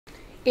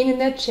In a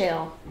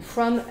nutshell,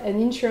 from an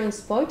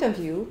insurance point of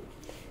view,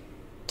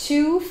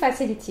 two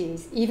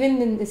facilities, even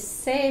in the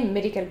same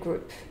medical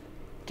group,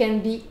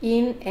 can be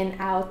in and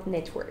out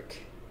network.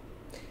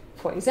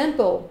 For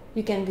example,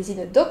 you can visit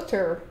a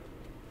doctor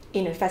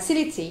in a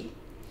facility,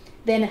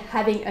 then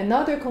having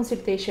another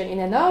consultation in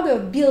another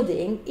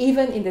building,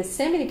 even in the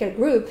same medical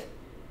group,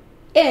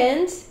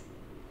 and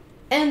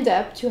end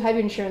up to have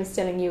insurance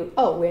telling you,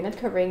 oh, we're not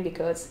covering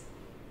because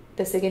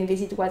the second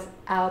visit was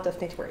out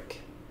of network.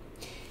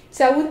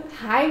 So I would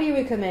highly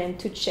recommend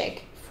to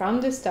check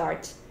from the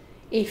start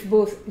if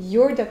both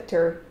your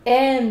doctor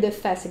and the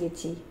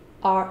facility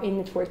are in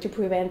network to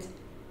prevent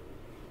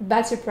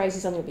bad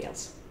surprises on your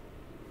bills.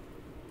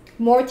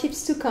 More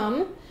tips to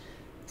come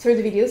through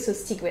the video, so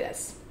stick with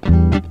us.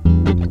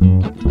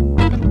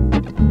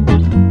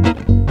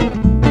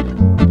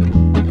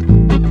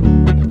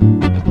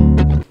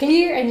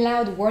 Clear and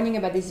loud warning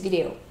about this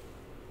video.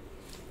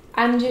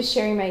 I'm just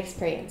sharing my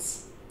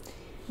experience.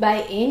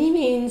 By any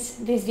means,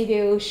 this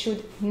video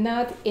should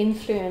not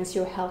influence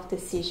your health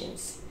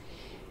decisions.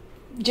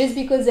 Just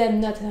because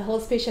I'm not a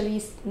health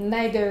specialist,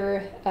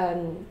 neither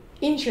an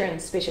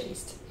insurance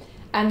specialist.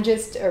 I'm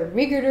just a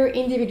regular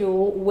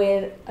individual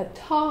with a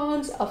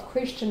tons of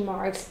question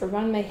marks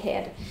around my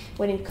head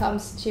when it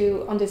comes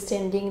to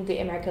understanding the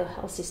American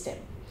health system.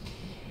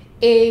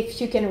 If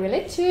you can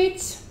relate to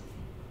it,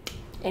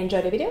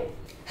 enjoy the video.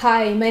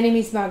 Hi, my name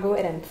is Margot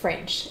and I'm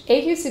French.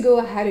 8 years ago,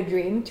 I had a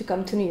dream to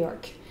come to New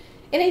York.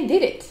 And I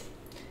did it.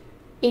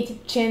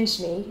 It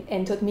changed me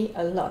and taught me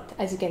a lot,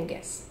 as you can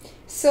guess.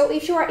 So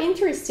if you are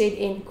interested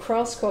in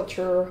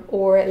cross-culture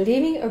or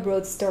living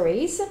abroad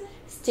stories,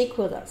 stick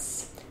with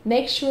us.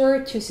 Make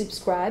sure to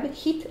subscribe,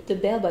 hit the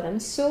bell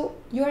button so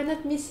you are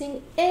not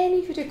missing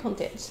any future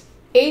content.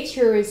 8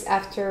 years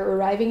after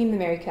arriving in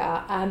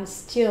America, I'm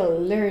still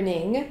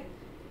learning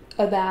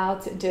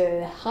about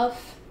the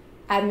health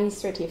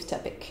administrative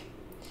topic.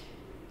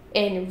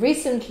 And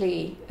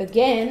recently,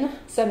 again,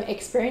 some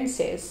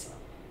experiences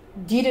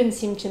didn't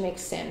seem to make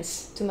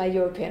sense to my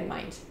European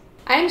mind.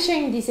 I'm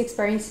sharing these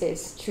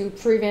experiences to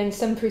prevent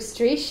some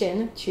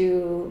frustration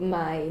to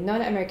my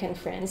non-American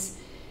friends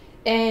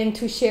and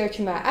to share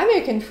to my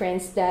American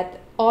friends that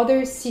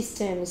other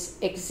systems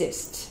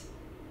exist.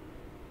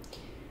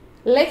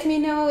 Let me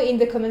know in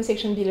the comment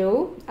section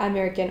below,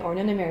 American or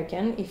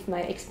non-American, if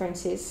my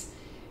experiences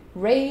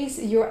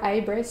raise your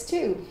eyebrows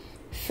too.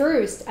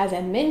 First, as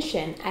I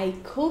mentioned, I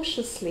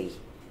cautiously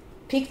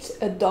picked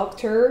a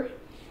doctor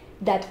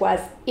that was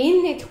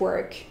in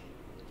network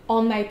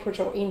on my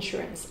Portugal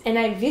insurance, and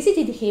I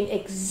visited him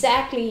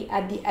exactly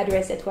at the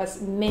address that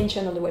was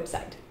mentioned on the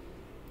website.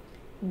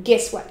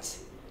 Guess what?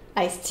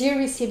 I still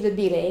received the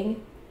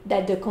billing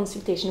that the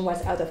consultation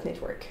was out of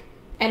network.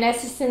 An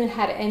assistant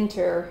had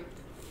entered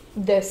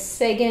the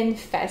second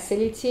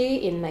facility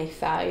in my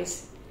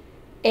files,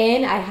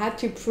 and I had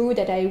to prove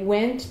that I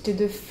went to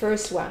the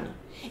first one.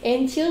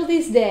 Until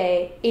this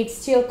day, it's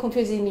still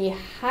confusing me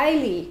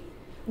highly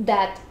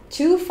that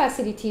two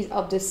facilities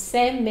of the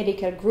same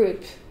medical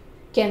group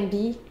can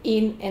be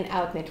in and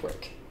out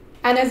network.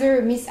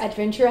 Another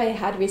misadventure I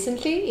had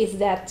recently is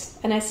that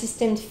an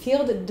assistant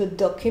filled the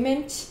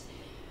document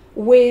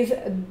with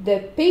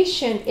the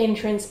patient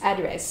entrance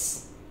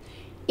address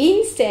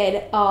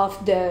instead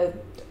of the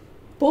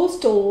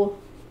postal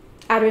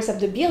address of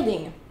the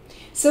building.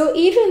 So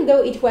even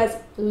though it was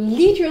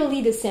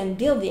literally the same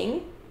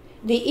building,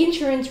 the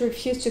insurance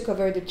refused to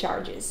cover the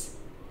charges,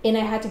 and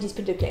I had to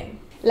dispute the claim.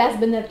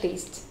 Last but not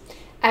least,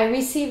 I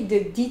received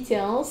the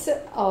details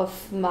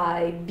of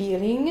my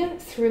billing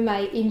through my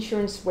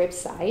insurance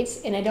website,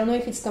 and I don't know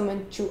if it's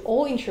common to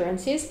all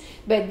insurances,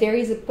 but there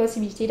is a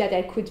possibility that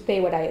I could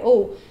pay what I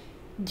owe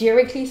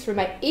directly through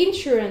my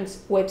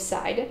insurance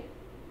website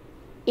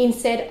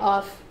instead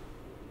of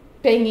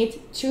paying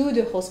it to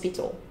the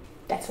hospital.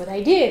 That's what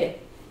I did.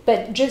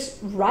 But just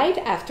right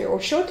after or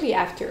shortly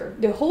after,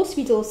 the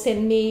hospital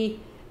sent me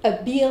a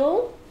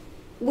bill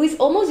with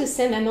almost the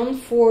same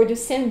amount for the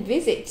same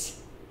visit.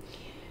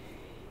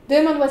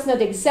 The amount was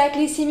not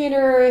exactly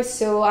similar,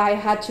 so I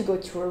had to go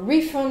through a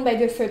refund by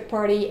the third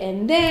party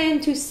and then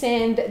to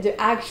send the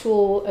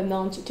actual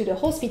amount to the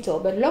hospital.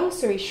 But long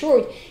story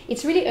short,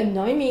 it's really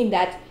annoying me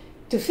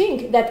to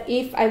think that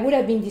if I would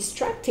have been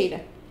distracted,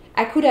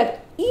 I could have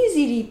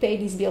easily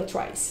paid this bill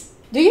twice.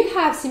 Do you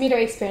have similar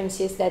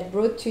experiences that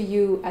brought to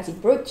you, as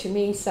it brought to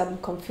me, some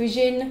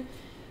confusion,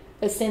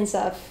 a sense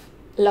of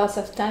loss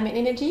of time and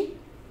energy?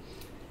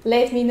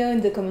 Let me know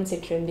in the comment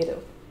section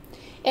below.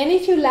 And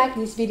if you like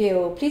this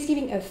video, please give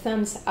it a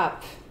thumbs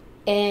up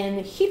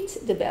and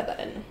hit the bell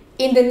button.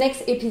 In the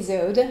next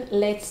episode,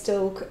 let's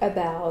talk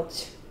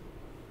about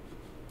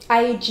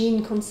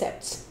hygiene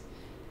concepts,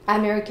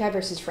 America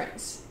versus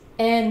France.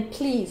 And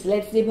please,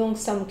 let's debunk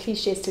some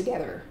clichés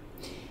together.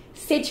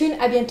 Stay tuned,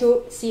 à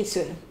bientôt, see you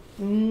soon.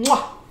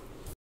 Mwah!